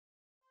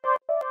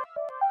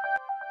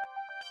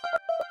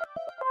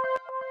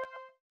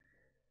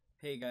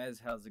Hey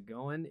guys, how's it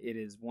going? It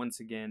is once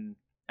again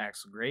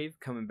Axel Grave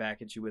coming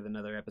back at you with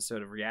another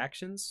episode of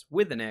ReaXtions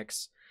with an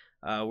X.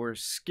 We're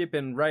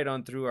skipping right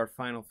on through our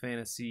Final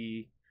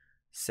Fantasy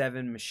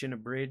VII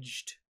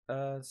MachinAbridged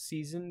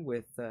season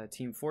with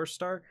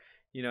TeamFourStar.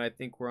 You know, I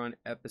think we're on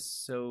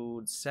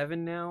episode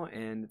 7 now,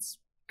 and it's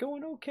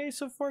going okay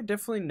so far.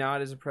 Definitely not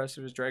as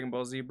impressive as Dragon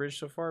Ball Z Abridged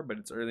so far, but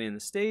it's early in the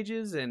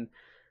stages, and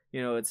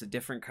you know, it's a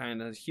different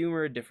kind of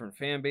humor, different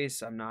fan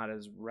base. I'm not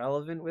as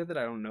relevant with it.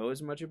 I don't know as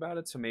much about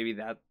it, so maybe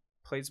that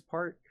plays a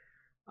part.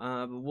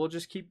 But we'll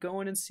just keep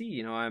going and see.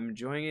 You know, I'm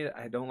enjoying it.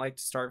 I don't like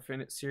to start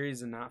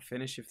series and not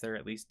finish if they're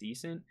at least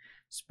decent,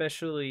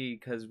 especially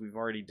because we've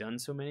already done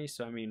so many.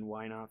 So, I mean,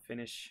 why not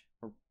finish?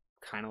 We're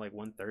kind of like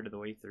 1/3 of the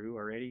way through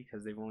already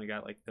because they've only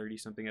got like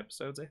 30-something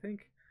episodes, I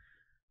think,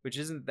 which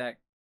isn't that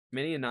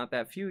many and not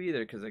that few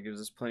either, because that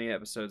gives us plenty of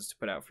episodes to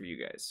put out for you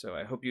guys. So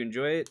I hope you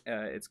enjoy it.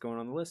 It's going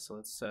on the list, so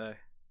let's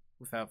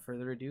without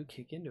further ado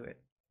kick into it.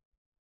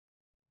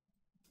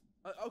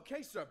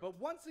 Okay, sir, but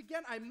once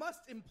again I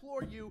must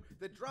implore you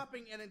that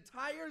dropping an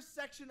entire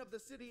section of the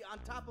city on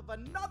top of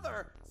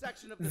another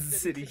section of the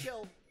city to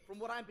kill, from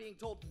what I'm being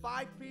told,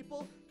 5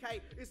 people,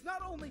 okay, is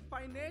not only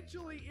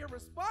financially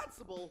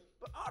irresponsible,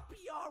 but our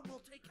PR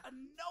will take a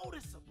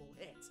noticeable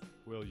hit.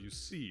 Well, you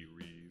see,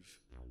 Reeve,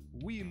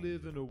 we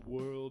live in a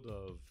world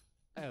of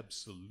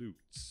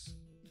absolutes.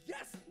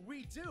 Yes,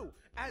 we do.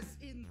 As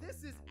in,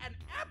 this is an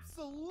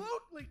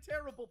absolutely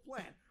terrible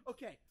plan.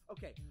 Okay,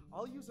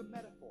 I'll use a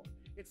metaphor.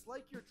 It's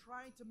like you're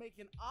trying to make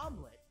an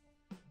omelet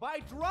by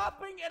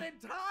dropping an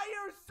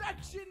entire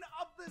section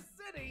of the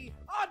city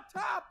on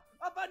top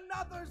of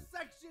another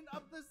section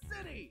of the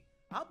city.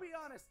 I'll be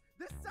honest,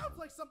 this sounds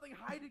like something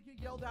Heidegger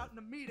yelled out in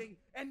a meeting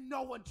and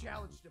no one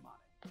challenged him on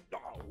it.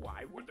 Oh,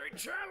 why would they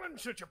challenge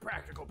such a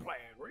practical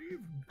plan, Reeve?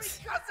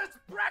 Because it's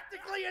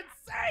practically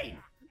insane!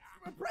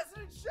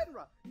 President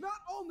Shinra,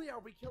 not only are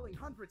we killing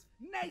hundreds,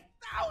 nay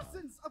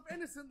thousands of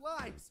innocent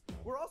lives,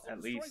 we're also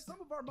destroying some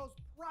of our most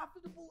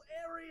profitable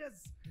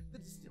areas. The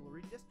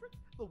distillery district,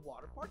 the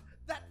water park,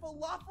 that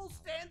falafel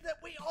stand that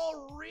we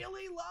all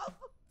really love.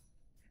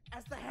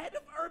 As the head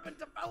of urban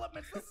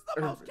developments, this is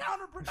the most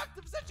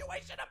counterproductive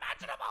situation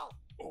imaginable!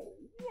 Oh,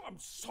 I'm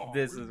sorry.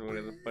 This is one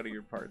of the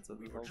funnier parts of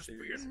the whole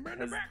series.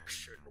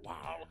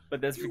 But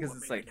that's because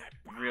it's like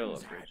real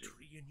abridging.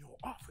 In your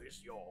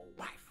office, your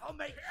wife. I'll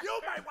make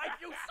you my wife,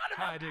 you son of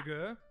a...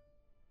 Heidegger,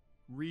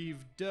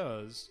 Reeve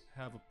does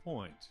have a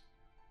point.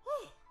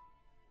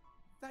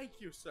 Thank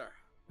you, sir.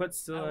 But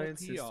still, I Our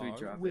insist we PR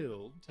drop it.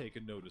 will take a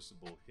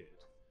noticeable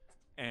hit.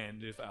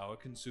 And if our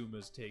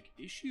consumers take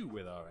issue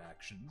with our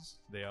actions,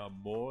 they are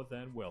more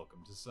than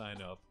welcome to sign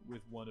up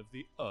with one of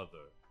the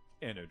other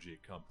energy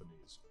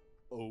companies.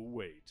 Oh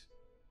wait,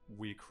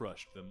 we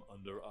crushed them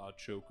under our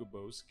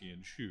chocobo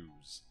skin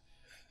shoes.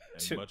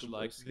 And much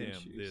like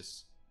them,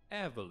 this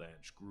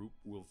Avalanche group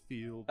will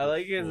feel the I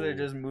like it as they're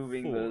full just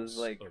moving those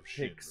force like of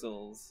Shinra.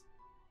 pixels.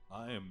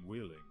 I am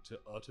willing to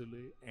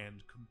utterly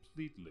and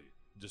completely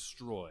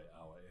destroy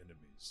our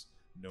enemies,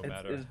 no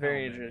matter It's how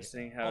very many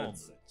interesting how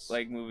it's omelets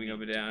like moving need up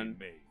and to be down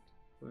made.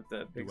 with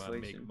the Do I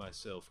make pixelation.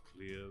 myself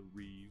clear,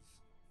 Reeve?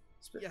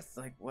 Yes.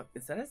 Like, what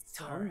is that? His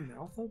tongue,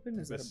 mouth open?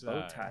 Is that a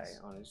bow tie Besides,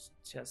 on his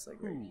chest, like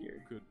right Who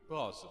here? could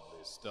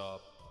possibly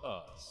stop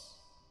us?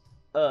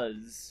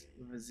 Uz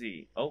with a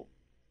Z. Oh,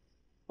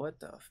 what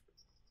the?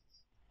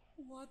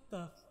 What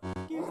the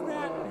f is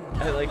that?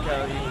 I like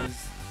how he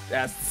was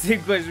asked the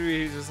same question.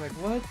 He's just like,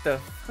 what the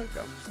fuck?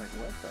 I'm just like,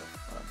 what the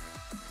fuck?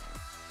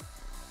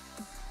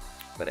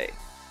 But hey.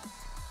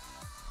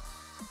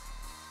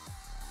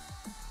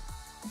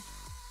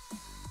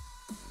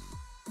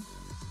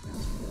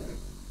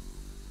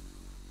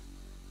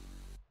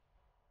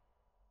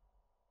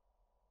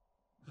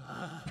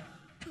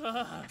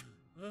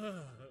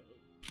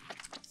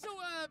 So,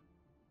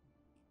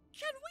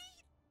 can we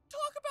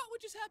talk about what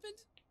just happened?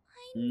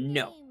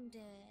 No. Named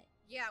it.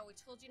 Yeah, we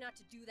told you not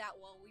to do that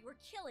while we were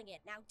killing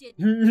it, now didn't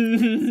we?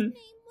 His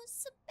name was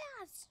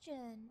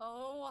Sebastian.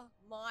 Oh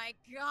my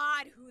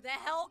god, who the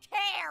hell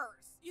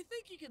cares? You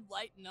think you could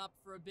lighten up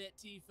for a bit,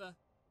 Tifa?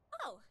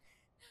 Oh,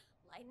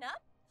 lighten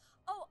up?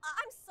 Oh,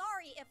 I'm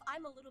sorry if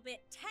I'm a little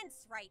bit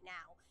tense right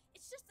now.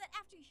 It's just that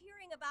after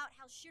hearing about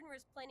how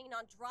Shinra's planning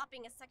on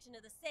dropping a section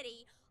of the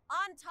city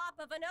on top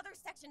of another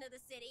section of the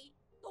city,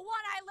 the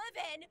one I live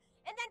in,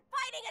 and then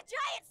fighting a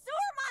giant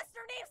sewer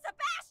monster named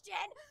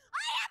Sebastian,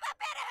 I have a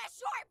bit of a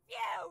short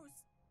fuse!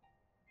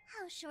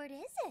 How short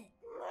is it?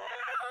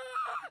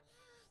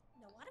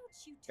 Now why don't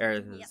you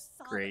Aerith do me a is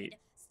solid, great.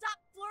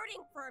 stop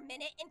flirting for a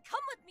minute, and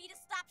come with me to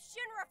stop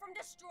Shinra from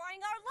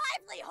destroying our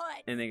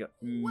livelihood! And they go,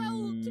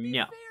 Well, to be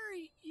no.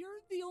 fair,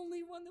 you're the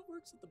only one that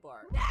works at the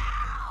bar.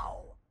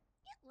 No!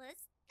 It was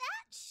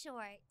that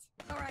short.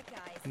 Alright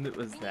guys, It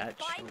was we that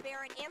need find short.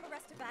 Barrett and the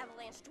rest of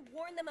Avalanche to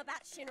warn them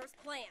about Shinra's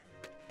plan.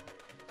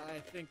 I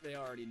think they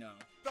already know.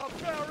 The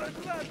Baron-led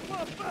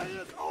buffet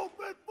is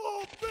open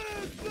for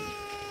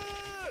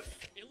business!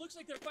 It looks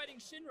like they're fighting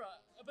Shinra,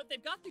 but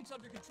they've got things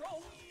under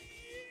control.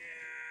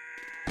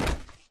 Your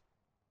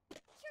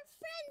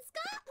friend's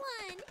got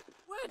one.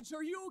 Wedge,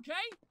 are you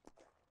okay?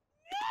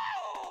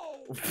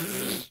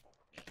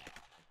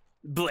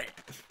 Blit.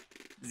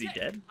 Is he Hey,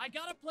 dead? I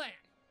got a plan.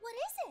 What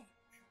is it?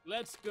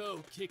 Let's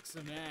go kick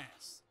some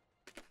ass.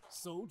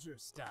 Soldier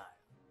style.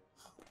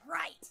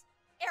 Right.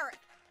 Eric,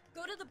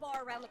 go to the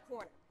bar around the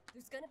corner.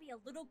 There's gonna be a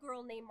little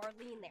girl named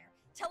Marlene there.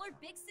 Tell her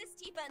Big Sis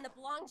Tifa and the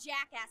blonde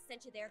jackass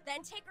sent you there,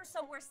 then take her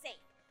somewhere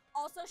safe.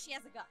 Also, she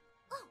has a gun.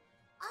 Oh,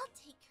 I'll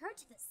take her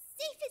to the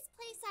safest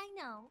place I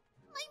know.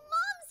 My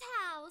mom's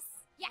house.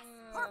 Yes,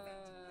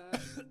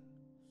 perfect.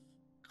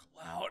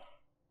 Cloud,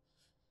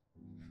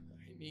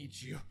 I need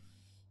you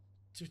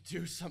to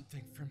do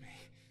something for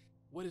me.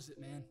 What is it,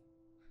 man?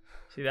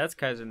 See, that's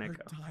Kaiser We're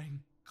Neko. dying,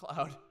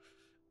 Cloud.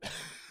 I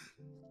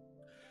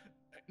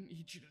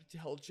need you to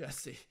tell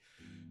Jessie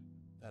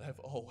that I've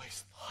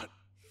always thought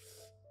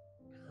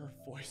her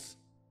voice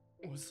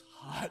was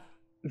hot.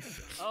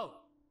 Oh,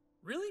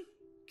 really?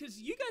 Because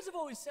you guys have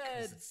always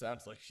said... It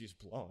sounds like she's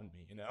blowing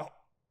me, you know?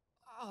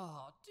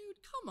 Oh, dude,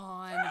 come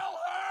on.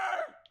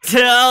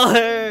 Tell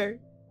her!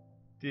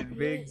 Did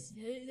Biggs...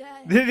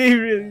 Did he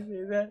really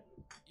say that?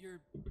 You're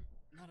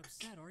not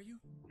upset, are you?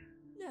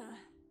 No.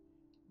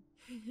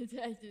 It's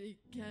actually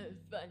kind of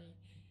funny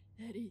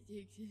that he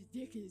thinks his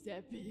dick is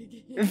that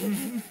big.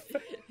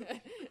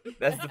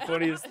 That's the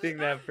funniest thing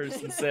that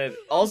person said.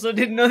 Also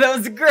didn't know that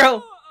was a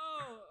girl!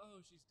 Oh,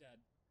 she's dead.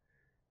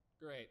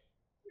 Great.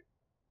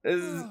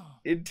 This is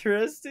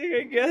interesting,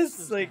 I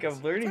guess. Like,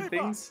 I'm learning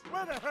things.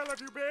 Where the hell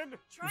have you been?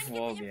 Trying to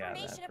Well, get the yeah, I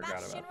information forgot about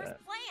about Shinra's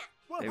that. plan.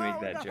 Well, They how made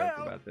in that the joke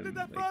hell about them did they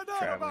like find out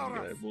traveling about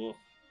together. us? Whoa.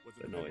 Was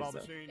The it the noise, pinball though.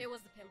 machine? It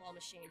was the pinball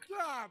machine.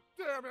 God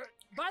damn it!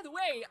 By the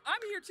way, I'm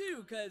here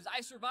too, because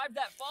I survived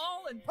that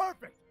fall, and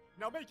Perfect!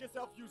 Now make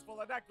yourself useful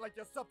and act like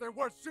you're something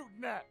worth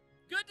shooting at.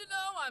 good to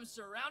know I'm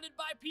surrounded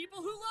by people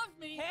who love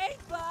me. Hey,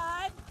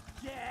 bud!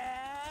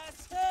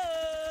 Guess who?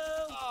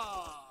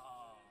 Oh,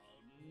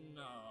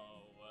 no.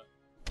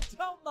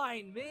 Don't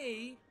mind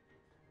me.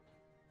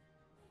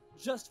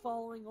 Just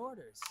following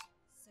orders.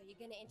 So you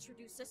gonna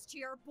introduce us to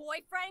your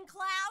boyfriend,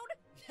 Cloud?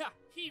 Yeah,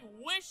 he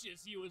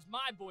wishes he was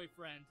my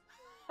boyfriend.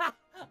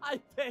 I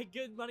pay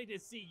good money to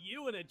see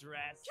you in a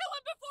dress. Kill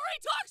him before he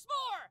talks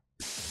more!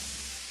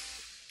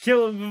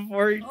 Kill him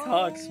before he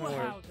talks Oh, more.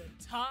 how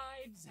the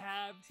tides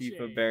have Tifa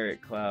changed.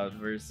 Barrett Cloud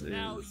versus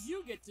Now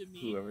you get to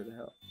meet whoever the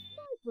hell.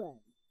 Friend.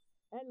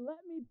 And let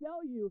me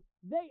tell you,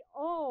 they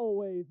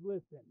always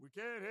listen. We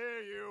can't hear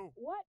you.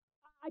 What?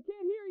 I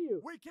can't hear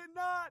you. We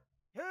cannot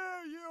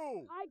hear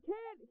you. I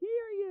can't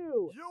hear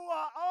you. You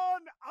are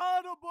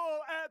unaudible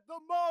at the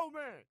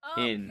moment.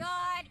 Oh In.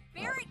 God,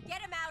 Barrett,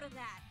 get him out of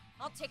that.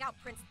 I'll take out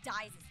Prince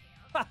Dyes'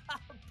 hair.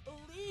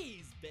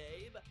 Please,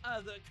 babe.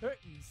 The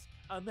curtains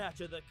match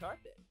the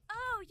carpet.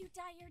 Oh, you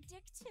dye your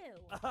dick too.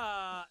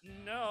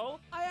 No.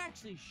 I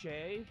actually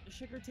shave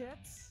sugar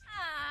tits.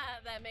 Ah,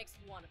 that makes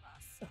one of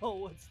us. Oh,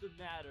 what's the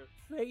matter?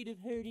 Afraid of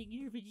hurting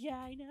your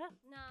vagina?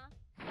 Nah.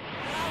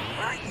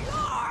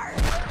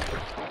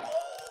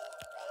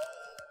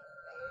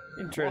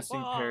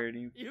 Interesting Whoa,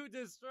 parody. You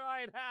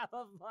destroyed half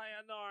of my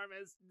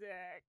enormous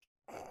dick.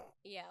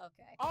 Yeah,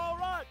 okay. All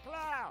right,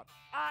 Cloud.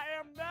 I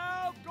am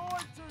now going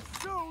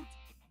to shoot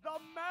the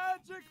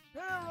magic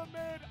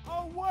pyramid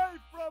away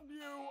from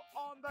you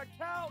on the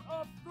count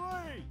of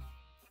 3.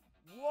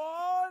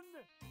 1,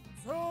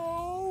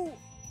 2,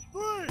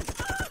 3.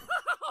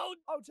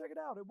 Oh, check it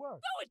out. It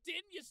worked. No, it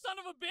didn't, you son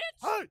of a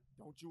bitch! Hey!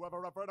 Don't you ever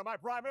refer to my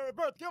primary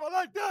birth giver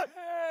like that!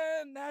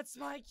 And that's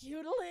my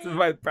cutie. This is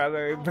my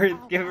primary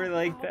birth giver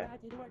like that.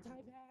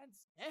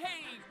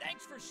 Hey,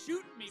 thanks for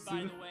shooting me, by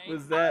the way.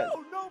 Was that?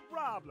 Oh, no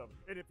problem.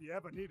 And if you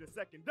ever need a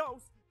second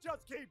dose,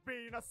 just keep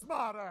being a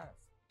smartass.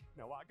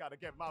 Now I gotta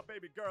get my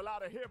baby girl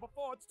out of here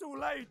before it's too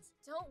late.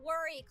 Don't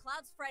worry,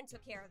 Cloud's friend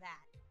took care of that.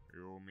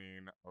 You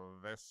mean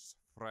this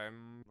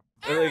friend?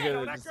 I like Hey,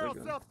 how that just girl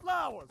like- sells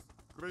flowers.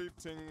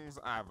 Greetings,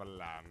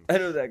 Avalanche. I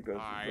know that goes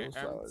I with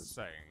am flowers.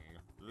 Tseng,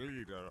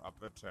 leader of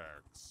the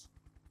Turks.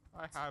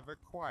 I have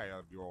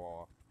acquired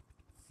your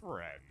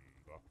friend.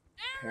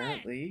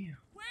 Apparently.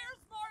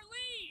 Where's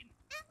Marlene?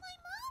 At my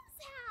mom's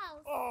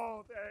house.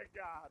 Oh, thank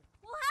God.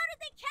 Well, how did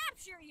they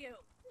capture you?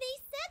 They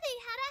said they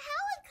had a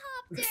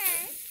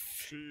helicopter.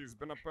 She's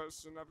been a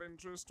person of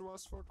interest to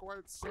us for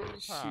quite some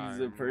time.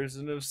 She's a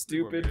person of We were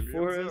stupid merely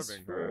for us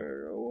observing for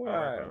her. a while.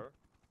 However,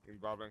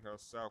 involving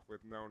herself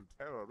with known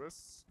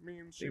terrorists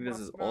means I she think this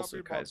must is now also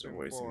be Kaiser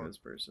watching voicing for this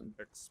person.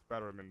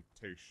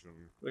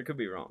 experimentation. But it could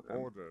be wrong.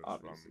 Orders from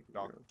Obviously could be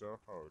wrong. Dr.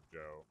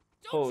 Hojo.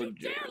 Don't you Hojo.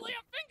 dare lay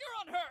a finger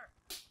on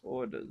her!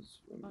 Orders.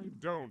 I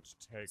don't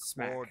take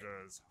Smack.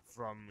 orders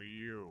from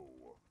you.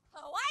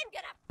 Oh, I'm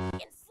gonna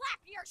fucking slap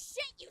your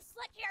shit, you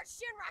slick-haired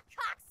Shinra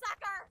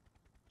cocksucker!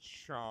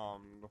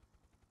 Charmed.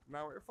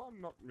 Now, if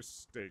I'm not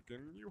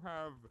mistaken, you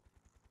have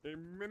a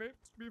minute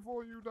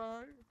before you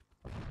die?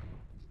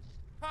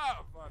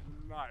 Have a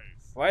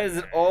nice Why is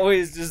it day.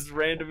 always just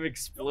random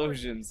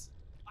explosions?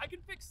 I can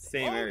fix this.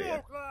 Same oh, area.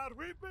 no, Cloud.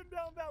 We've been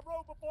down that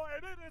road before,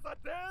 and it is a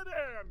dead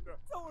end.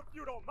 So if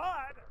you don't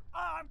mind,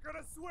 I'm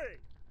gonna swing.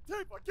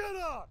 Tifa, get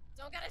on.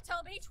 Don't gotta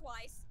tell me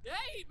twice.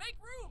 Hey, make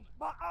room!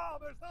 My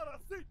arm is not a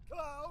seat,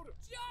 Cloud.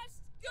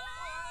 Just go!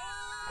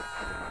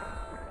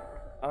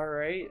 All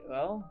right,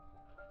 well.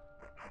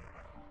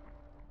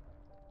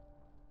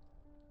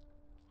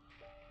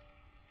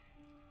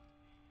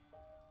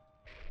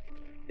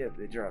 Yeah,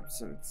 they dropped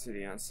some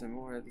city on some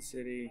more of the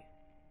city.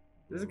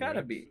 There's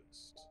gotta be.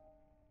 Breakfast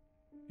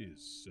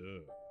is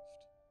served.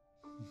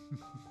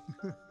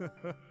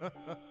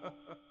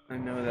 I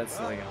know that's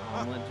like an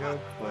omelet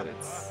joke, but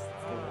it's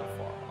a little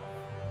far off.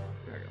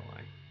 I'm not gonna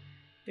lie.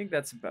 I think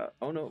that's about.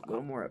 Oh no, a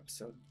little more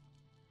episode.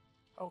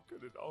 How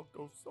could it all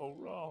go so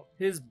wrong?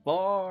 His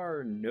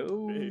bar,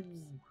 no.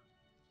 Babes.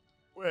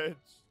 Wedge.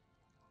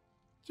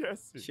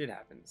 Jesse. Shit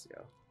happens,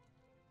 yo.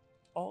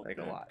 All Like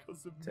a that lot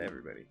 'cause of to me.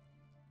 everybody.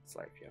 It's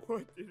life, yo.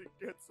 Why did it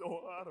get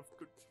so out of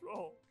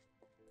control?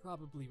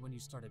 Probably when you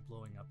started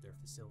blowing up their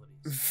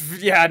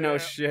facilities. Yeah, no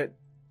shit.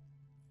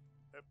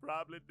 That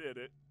probably did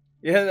it.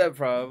 Yeah, that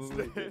probably Is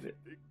there did it.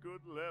 anything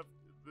good left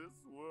in this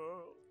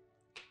world?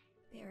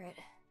 Barrett,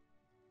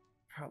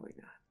 Probably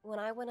not. when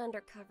I went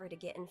undercover to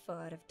get info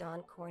out of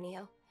Don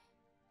Corneo,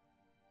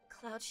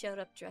 Cloud showed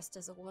up dressed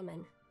as a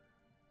woman.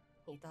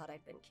 He thought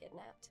I'd been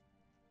kidnapped.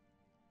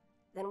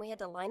 Then we had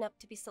to line up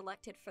to be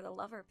selected for the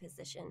lover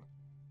position.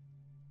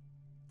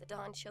 The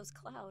Don chose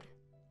Cloud.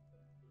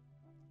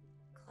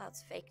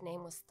 Cloud's fake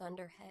name was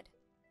Thunderhead.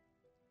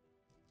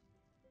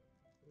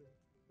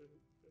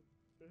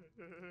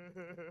 You're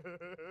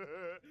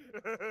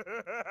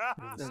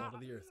the salt of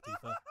the earth,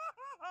 Tifa.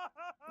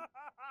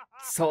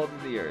 Salt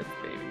of the earth,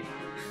 baby.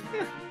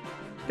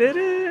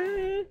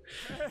 Did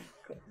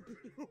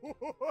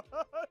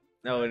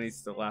No, and he's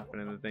still laughing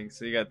at the thing.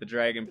 So you got the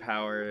Dragon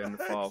Power and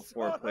the Fall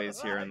 4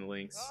 plays here on the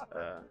links.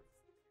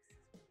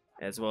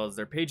 As well as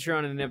their Patreon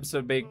and an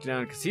episode baked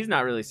down, because he's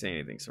not really saying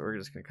anything, so we're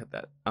just gonna cut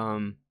that.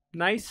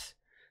 Nice.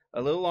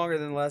 A little longer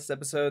than the last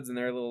episodes, and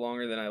they're a little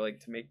longer than I like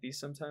to make these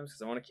sometimes,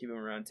 because I want to keep them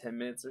around 10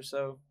 minutes or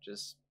so,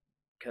 just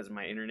because of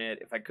my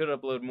internet. If I could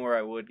upload more,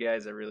 I would,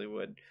 guys. I really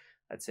would.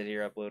 I'd sit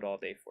here, upload all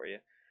day for you.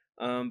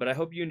 But I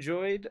hope you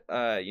enjoyed.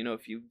 You know,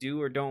 if you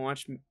do or don't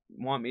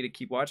want me to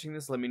keep watching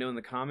this, let me know in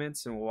the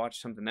comments, and we'll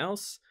watch something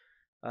else.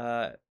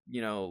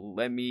 You know,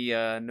 let me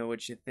know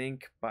what you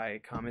think by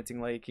commenting,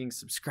 liking,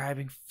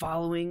 subscribing,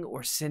 following,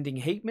 or sending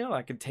hate mail.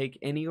 I could take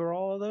any or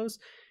all of those.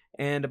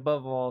 And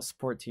above all,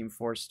 support Team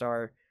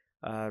 4-Star.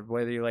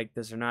 Whether you like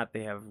this or not,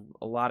 they have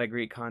a lot of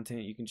great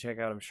content you can check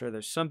out. I'm sure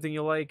there's something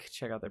you like.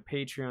 Check out their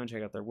Patreon,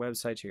 check out their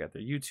website, check out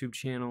their YouTube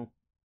channel.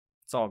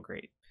 It's all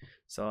great.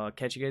 So I'll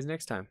catch you guys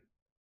next time.